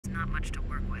much to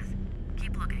work with.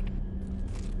 Keep looking.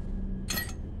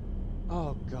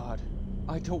 Oh god,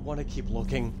 I don't want to keep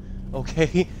looking.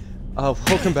 Okay,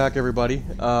 welcome back everybody.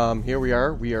 Here we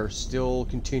are. We are still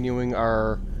continuing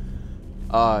our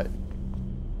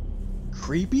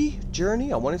creepy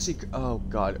journey. I want to see. Oh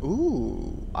god,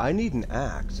 ooh, I need an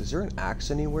axe. Is there an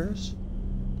axe anywheres?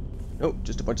 Nope,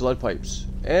 just a bunch of lead pipes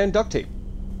and duct tape.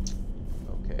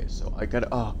 Okay, so I gotta.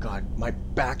 Oh god, my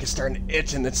back is starting to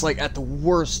itch, and it's like at the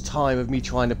worst time of me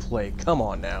trying to play. Come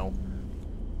on now.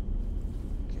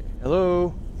 Okay,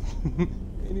 hello.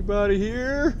 Anybody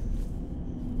here?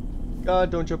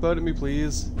 God, don't jump out at me,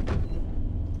 please.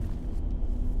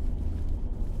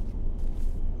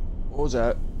 What was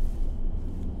that?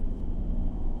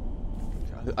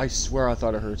 God, I swear I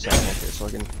thought I heard something. Okay, so I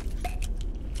can...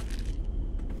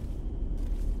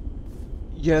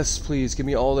 Yes, please, give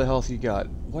me all the health you got.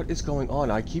 What is going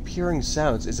on? I keep hearing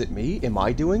sounds. Is it me? Am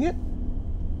I doing it?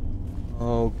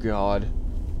 Oh, God.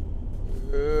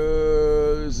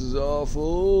 This is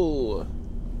awful.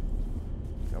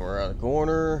 Come around the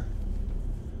corner.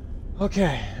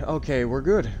 Okay, okay, we're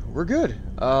good. We're good.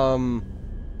 No.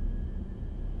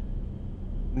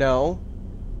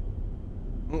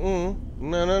 No,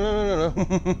 no, no, no, no,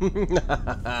 no.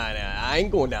 I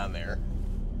ain't going down there.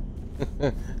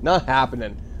 Not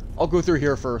happening. I'll go through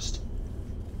here first.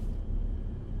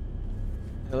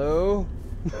 Hello?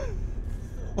 Oh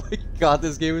my god,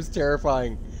 this game is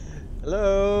terrifying.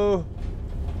 Hello?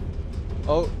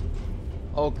 Oh.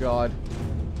 Oh god.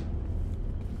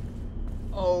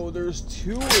 Oh, there's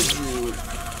two of you.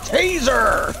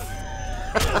 Taser!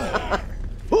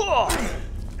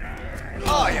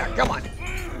 Oh yeah, come on.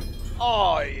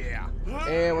 Oh yeah.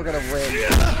 And we're gonna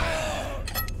ram.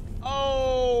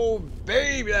 Oh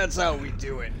baby, that's how we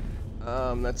do it.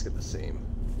 Let's get the same.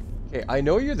 Okay, I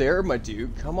know you're there, my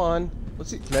dude. Come on. Let's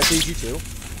see. Can I tase you too?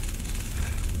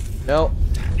 No.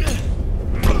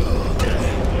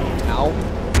 Ow.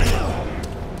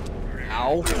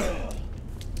 Ow.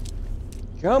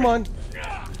 Come on.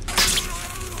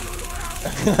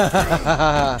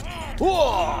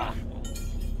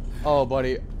 Oh,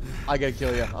 buddy. I gotta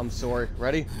kill you. I'm sorry.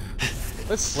 Ready?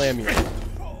 Let's slam you.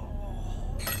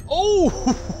 Oh!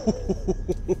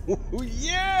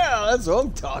 Yeah! That's what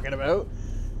I'm talking about.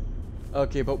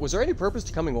 Okay, but was there any purpose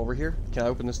to coming over here? Can I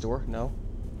open this door? No.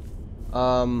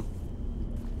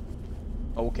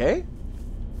 Okay.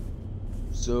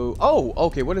 So, oh,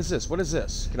 okay, what is this? What is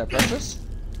this? Can I press this?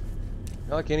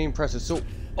 No, I can't even press it. So,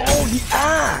 oh, the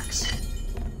axe!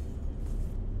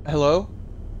 Hello?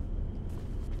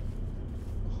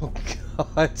 Oh,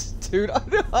 God. Dude,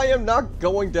 I am not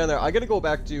going down there. I gotta go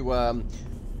back to,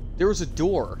 there was a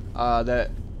door,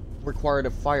 that required a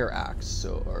fire axe,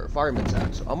 so, or a fireman's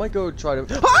axe. So I might go try to...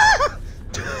 Ah!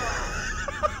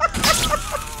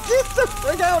 Get the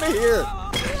frick out of here!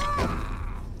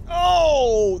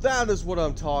 Oh, that is what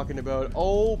I'm talking about.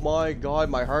 Oh my god,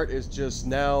 my heart is just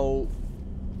now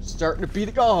starting to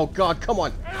beat. Oh god, come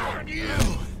on.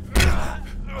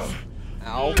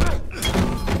 Ow.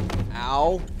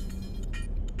 Ow.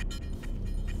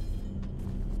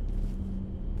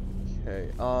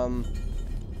 Okay,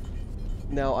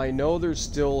 now I know there's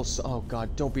still... Oh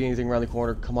god, don't be anything around the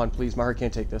corner. Come on, please, my heart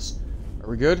can't take this. Are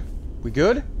we good? We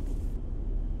good?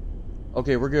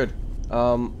 Okay, we're good.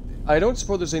 I don't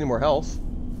suppose there's any more health.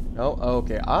 No?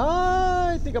 Okay.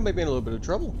 I think I might be in a little bit of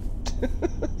trouble.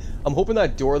 I'm hoping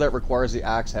that door that requires the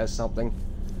axe has something.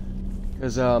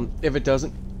 Because, if it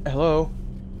doesn't... Hello?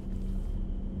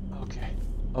 Okay.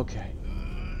 Okay.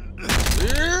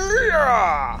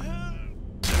 Yeah!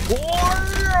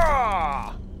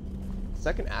 Yeah!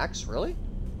 Second axe? Really?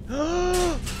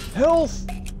 Health!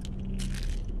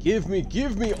 Give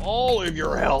me all of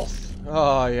your health!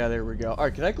 Oh, yeah, there we go.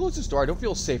 Alright, can I close this door? I don't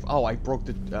feel safe. Oh, I broke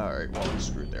the... Alright, well, I'm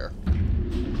screwed there.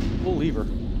 Pull lever.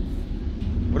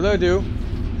 What did I do?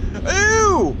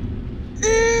 Ew!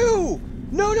 Ew!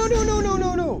 No, no, no, no, no,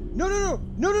 no, no! No, no, no!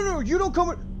 No, no, no! You don't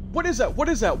come... What is that? What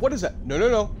is that? What is that? No, no,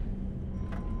 no.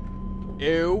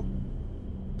 Ew.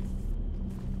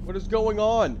 What is going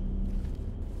on?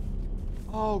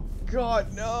 Oh,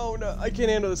 God, no, no. I can't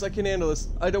handle this. I can't handle this.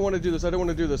 I don't want to do this. I don't want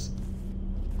to do this.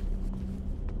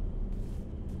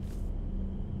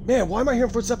 Man, why am I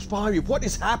hearing footsteps behind me? What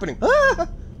is happening? Ah!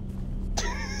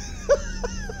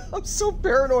 I'm so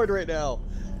paranoid right now.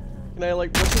 Can I,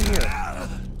 like, what's in here?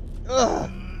 Ugh.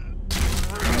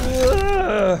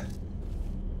 Ugh.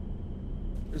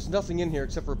 There's nothing in here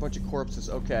except for a bunch of corpses.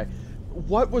 Okay.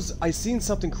 What was... I seen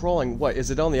something crawling. What,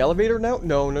 is it on the elevator now?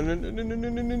 No, no, no, no, no, no, no,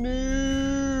 no, no,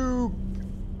 no.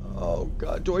 Oh,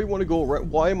 God. Do I want to go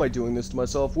around? Why am I doing this to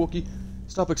myself? Wilky,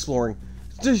 stop exploring.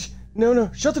 No,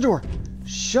 no, shut the door.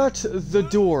 Shut the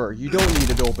door. You don't need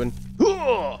it open.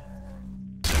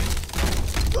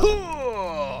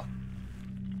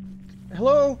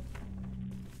 Hello?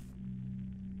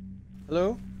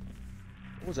 Hello?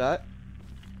 What was that?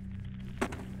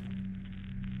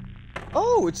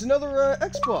 Oh, it's another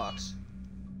Xbox.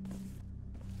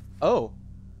 Oh.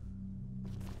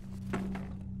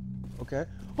 Okay.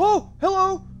 Oh,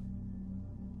 hello.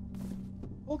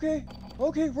 Okay.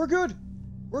 Okay, we're good.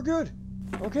 We're good.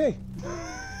 Okay.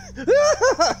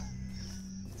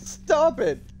 Stop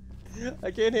it.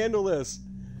 I can't handle this.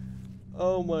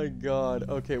 Oh my god.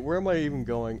 Okay, where am I even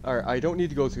going? Alright, I don't need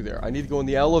to go through there. I need to go in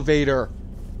the elevator.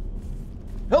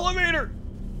 Elevator!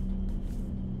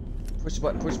 Push the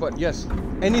button, push the button. Yes.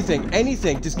 Anything,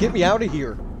 anything. Just get me out of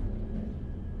here.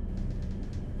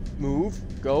 Move.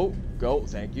 Go. Go.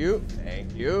 Thank you.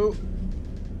 Thank you.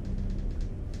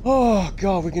 Oh,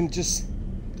 God. We can just...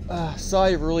 sigh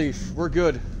of relief. We're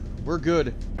good. We're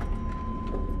good.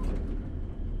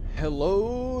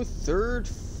 Hello, third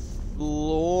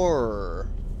floor.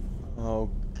 Oh,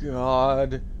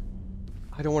 God.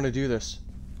 I don't want to do this.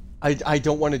 I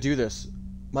don't want to do this.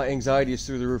 My anxiety is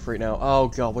through the roof right now. Oh,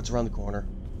 God. What's around the corner?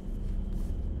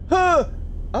 Huh!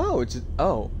 Oh, it's a...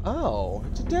 Oh. Oh.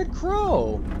 It's a dead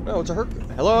crow. No, it's a her...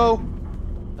 Hello?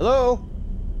 Hello?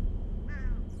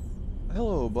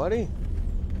 Hello, buddy.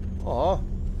 Aw.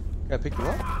 Can I pick you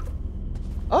up?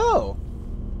 Oh!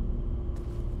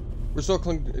 We're still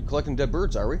collecting dead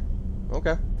birds, are we?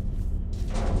 Okay.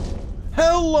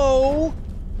 Hello!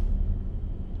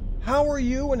 How are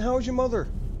you and how's your mother?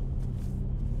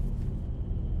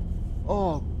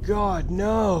 Oh, God,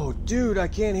 no. Dude, I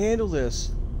can't handle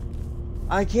this.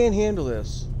 I can't handle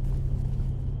this.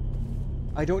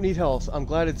 I don't need health. I'm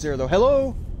glad it's there, though.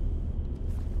 Hello?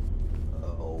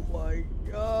 Oh, my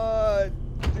God.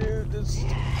 Dude, this...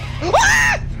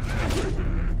 Ah!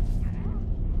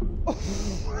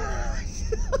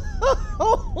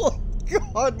 Oh,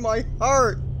 God, my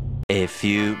heart. A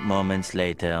few moments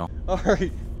later.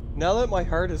 Alright, now that my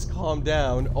heart has calmed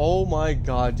down, oh my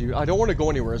God, dude. I don't want to go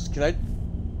anywhere. Can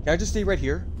I just stay right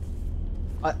here?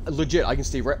 Legit, I can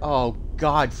stay right... Oh,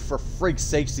 God, for freak's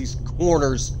sakes, these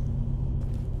corners.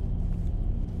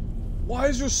 Why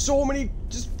is there so many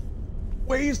just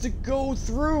ways to go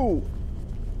through?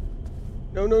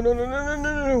 No, no, no, no, no, no,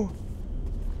 no, no.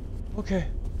 Okay.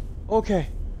 Okay.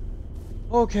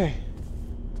 Okay.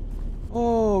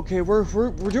 Okay, we're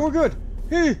doing good.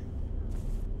 Hey!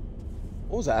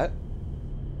 What was that?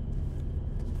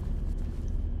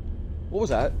 What was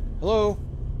that? Hello?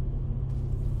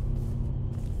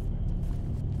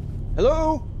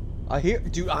 Hello?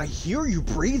 Dude, I hear you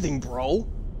breathing, bro.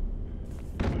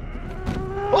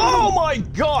 Oh my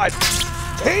God!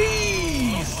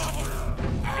 Tease!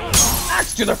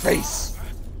 Axe to the face!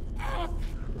 I'm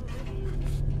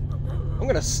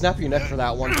gonna snap your neck for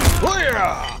that one.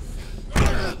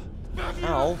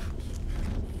 Ow.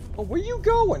 Oh, where you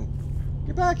going?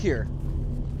 Get back here.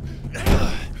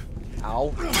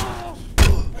 Ow.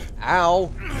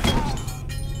 Ow.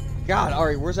 God,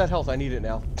 alright, where's that health? I need it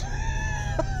now.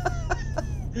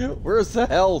 Where's the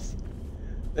health?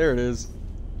 There it is.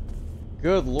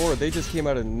 Good lord, they just came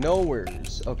out of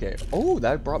nowheres. Okay. Oh,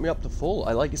 that brought me up to full.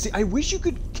 I like it. See, I wish you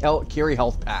could carry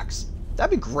health packs.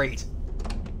 That'd be great.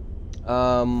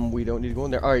 We don't need to go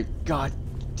in there. Alright, god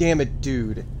damn it,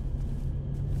 dude.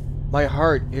 My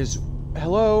heart is...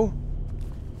 Hello?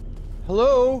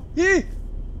 Hello? Yee!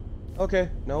 Okay,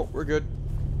 no, we're good.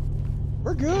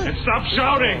 We're good. And stop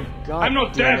shouting! God I'm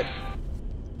not damn deaf! it.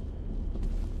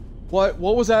 What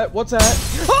was that? What's that?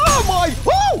 Oh my...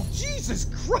 Oh! Jesus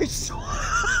Christ!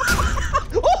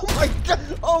 Oh my god!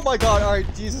 Oh my god!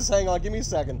 Alright, Jesus, hang on. Give me a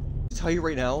second. I'll tell you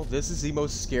right now, this is the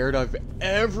most scared I've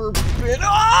ever been.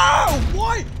 Oh!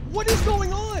 What? What is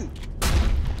going on?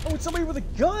 Oh, it's somebody with a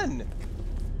gun.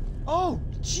 Oh,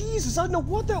 Jesus, I don't know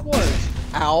what that was.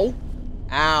 Ow.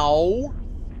 Ow.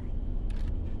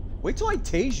 Wait till I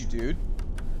tase you, dude.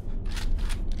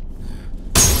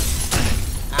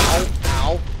 Ow.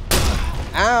 Ow.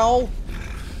 Ow.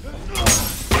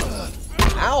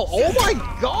 Ow. Oh my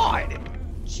god.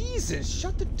 Jesus,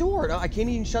 shut the door. No, I can't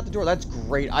even shut the door. That's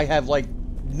great. I have, like,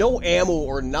 no ammo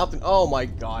or nothing. Oh my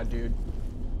god, dude.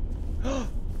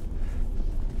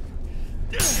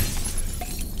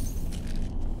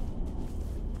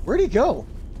 Where'd he go?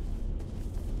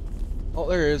 Oh,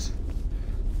 there he is.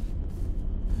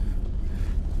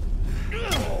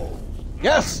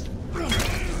 Yes!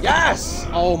 Yes!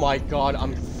 Oh my god,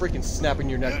 I'm freaking snapping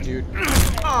your neck, dude.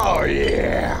 Oh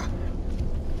yeah!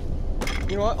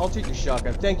 You know what? I'll take the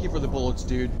shotgun. Thank you for the bullets,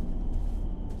 dude.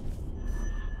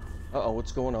 Uh-oh,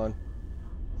 what's going on?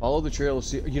 Follow the trail to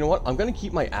see... You know what? I'm gonna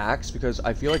keep my axe because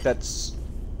I feel like that's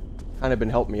kind of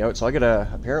been helping me out. So I gotta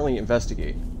apparently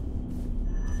investigate.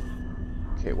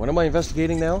 Okay, what am I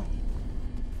investigating now?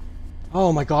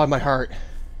 Oh my god, my heart.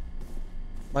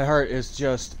 My heart is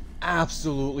just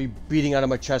absolutely beating out of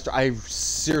my chest. I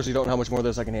seriously don't know how much more of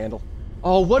this I can handle.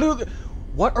 Oh, what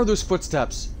are those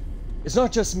footsteps? It's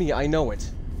not just me, I know it.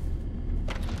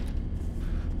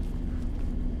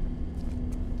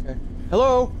 Okay.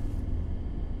 Hello?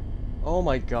 Oh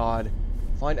my god.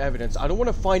 Find evidence. I don't want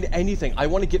to find anything. I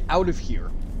want to get out of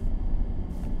here.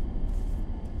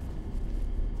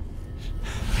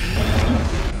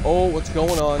 Oh, what's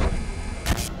going on?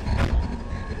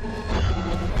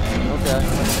 Okay.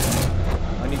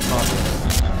 I need coffee.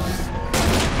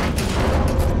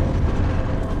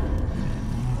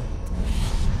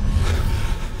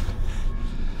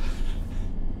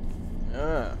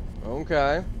 Ah,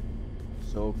 okay.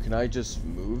 So, can I just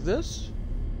move this?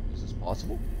 Is this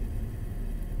possible?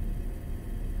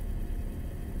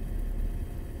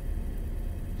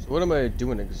 So what am I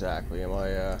doing exactly? Am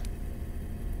I,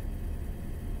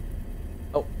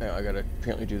 Oh, yeah, I gotta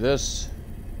apparently do this.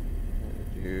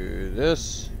 Do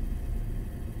this.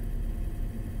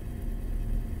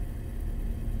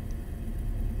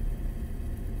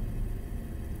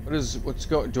 What's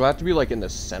going, do I have to be like in the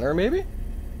center maybe?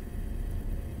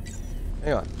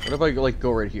 Hang on, what if I like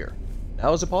go right here?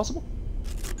 Now is it possible?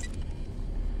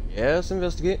 Yes,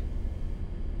 investigate.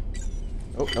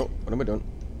 Oh, no, what am I doing?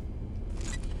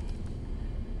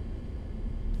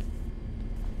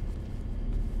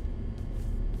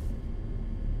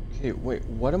 Okay, wait,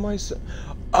 what am I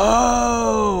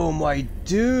Oh, my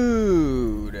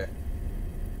dude!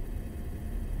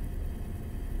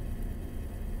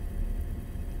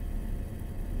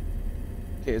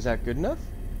 Okay, is that good enough?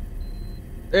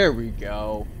 There we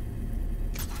go.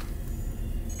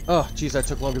 Oh, jeez, that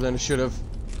took longer than it should have.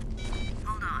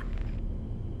 Hold on.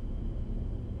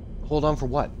 Hold on for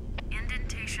what?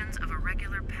 Indentations of a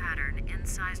regular pattern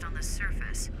incised on the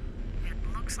surface.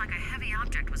 It looks like a heavy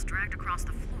object was dragged across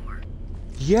the floor.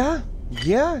 Yeah.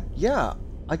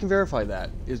 I can verify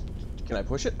that. Can I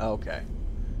push it? Oh, okay.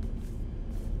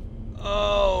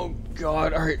 Oh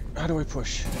god. All right. How do I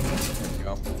push? There we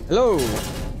go. Hello.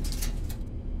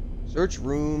 Search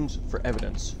rooms for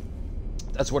evidence.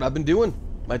 That's what I've been doing,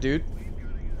 my dude.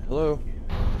 Hello.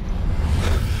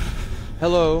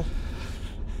 Hello.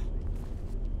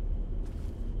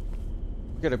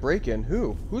 We got a break in.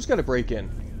 Who? Who's got a break in?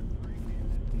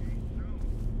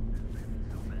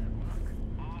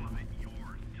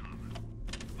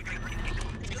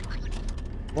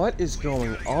 What is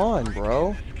going on,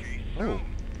 bro? Oh.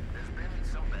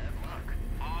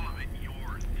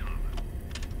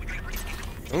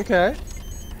 Okay.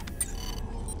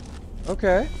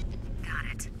 Okay. Got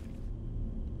it.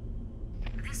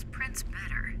 This print's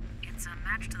better. It's a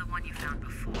match to the one you found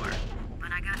before,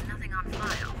 but I got nothing on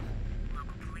file.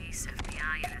 Local police,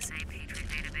 FBI, NSA, Patriot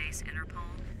Database, Interpol,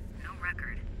 no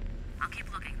record. I'll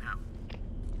keep looking though.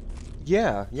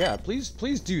 Yeah, please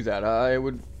do that. I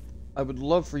would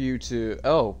love for you to...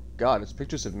 Oh, God, it's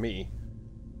pictures of me.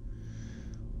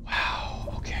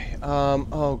 Wow, okay.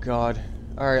 Oh, God.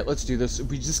 Alright, let's do this.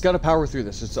 We just gotta power through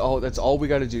this. That's all we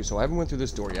gotta do. So I haven't went through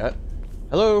this door yet.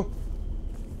 Hello?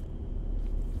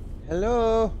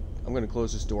 Hello? I'm gonna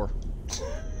close this door.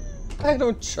 I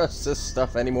don't trust this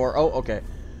stuff anymore. Oh, okay.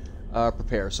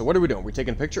 Prepare. So what are we doing? We're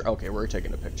taking a picture? Okay, we're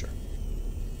taking a picture.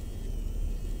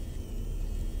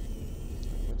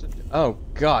 What's it do? Oh,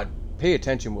 God. Pay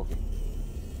attention, Wilky.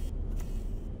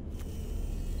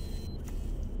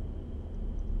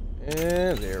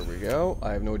 And there we go.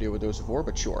 I have no idea what those are for,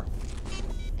 but sure.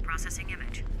 Processing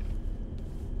image.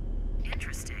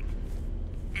 Interesting.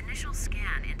 Initial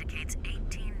scan indicates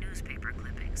 18 newspaper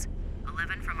clippings.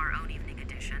 11 from our own evening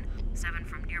edition, 7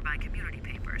 from nearby community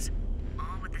papers.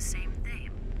 All with the same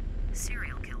theme.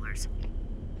 Serial killers.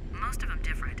 Most of them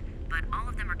different, but all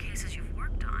of them are cases you've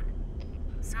worked on.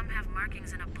 Some have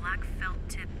markings in a black felt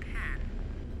tip pen.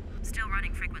 Still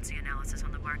running frequency analysis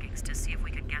on the markings to see if we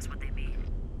can guess what they mean.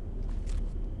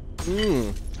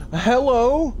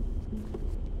 Hello?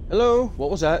 Hello?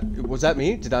 What was that? Was that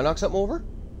me? Did I knock something over?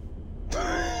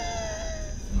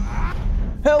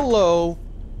 Hello?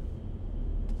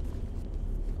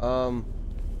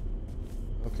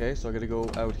 Okay, so I gotta go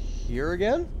out here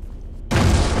again?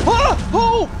 Ah!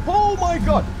 Oh my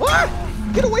god! Ah!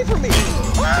 Get away from me!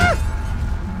 Ah!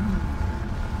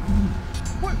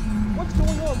 What's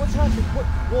going on? What's happening? What?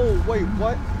 Whoa, wait,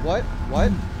 what? What?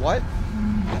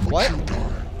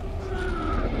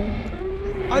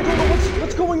 I don't know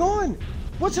what's going on.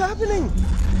 What's happening?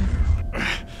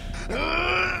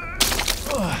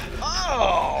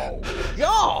 Oh,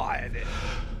 God!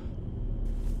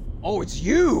 Oh, it's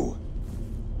you!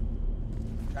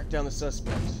 Track down the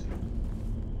suspect.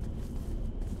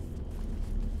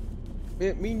 Me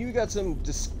and you got some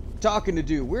just talking to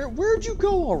do. Where'd you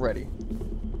go already?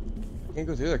 Can't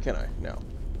go through there, can I? No.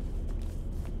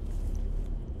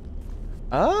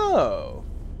 Oh!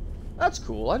 That's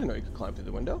cool. I didn't know you could climb through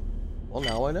the window. Well,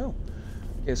 now I know.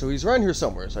 Okay, so he's around here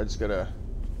somewhere, so I just gotta...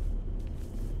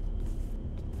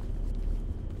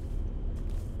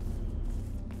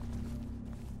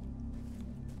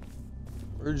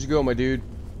 Where'd you go, my dude?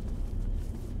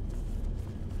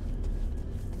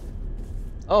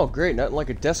 Oh, great. Nothing like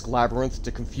a desk labyrinth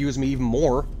to confuse me even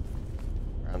more.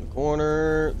 Around the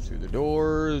corner, through the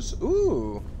doors.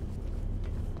 Ooh!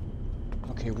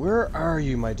 Okay, where are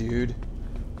you, my dude?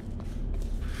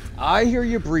 I hear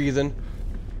you breathing.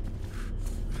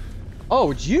 Oh,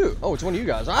 it's you. Oh, it's one of you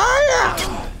guys.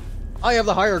 I have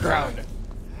the higher ground.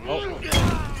 Oh.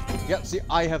 Yeah, see,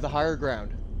 I have the higher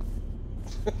ground.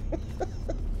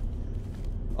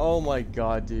 Oh my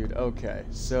god, dude. Okay,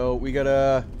 so we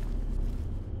gotta...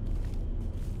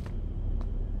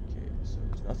 Okay, so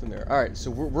there's nothing there. Alright, so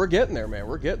we're getting there, man.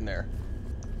 We're getting there.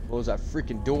 Close that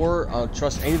freaking door. I don't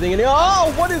trust anything in here.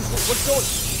 Oh,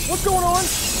 what's going on?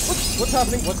 What's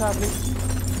happening? What's happening?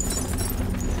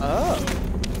 Oh.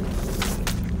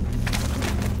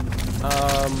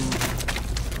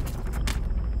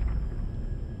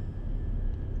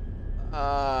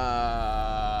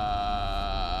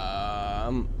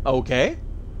 Okay.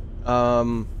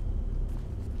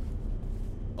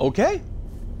 Okay.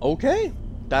 Okay.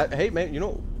 That, hey, man, you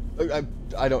know,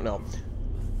 I don't know.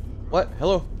 What?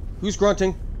 Hello? Who's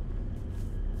grunting?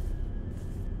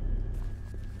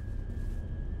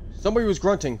 Somebody was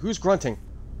grunting. Who's grunting?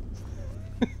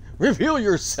 Reveal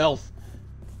yourself!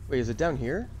 Wait, is it down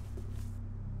here?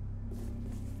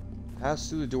 Pass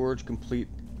through the door to complete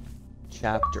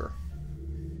chapter.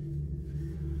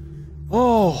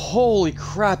 Oh, holy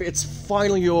crap, it's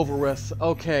finally over with.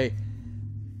 Okay.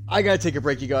 I gotta take a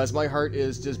break, you guys. My heart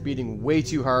is just beating way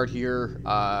too hard here.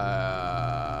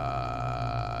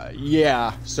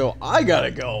 Yeah, so I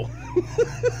gotta go.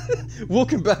 We'll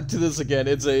come back to this again.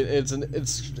 It's an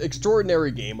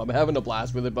extraordinary game. I'm having a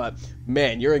blast with it, but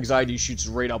man, your anxiety shoots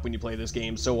right up when you play this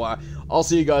game. So I'll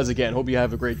see you guys again. Hope you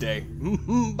have a great day.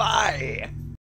 Bye.